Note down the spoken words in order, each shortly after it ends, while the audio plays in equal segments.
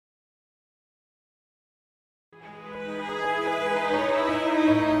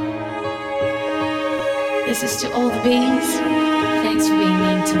This is to all the bees. Thanks for being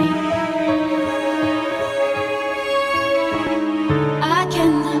mean to me. I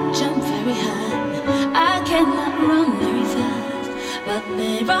cannot jump very high, I cannot run very fast, but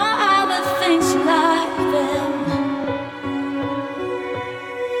there are other things like them.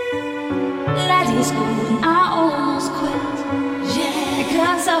 Laddie school and I almost quit, yeah,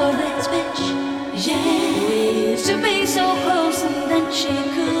 because of this bitch, yeah. We used to be so close and then she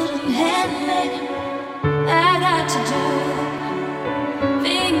couldn't handle it. I got to do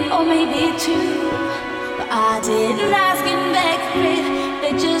thing or maybe two, but I didn't ask him back for it.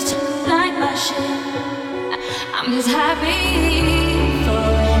 They just like my shit. I'm just happy.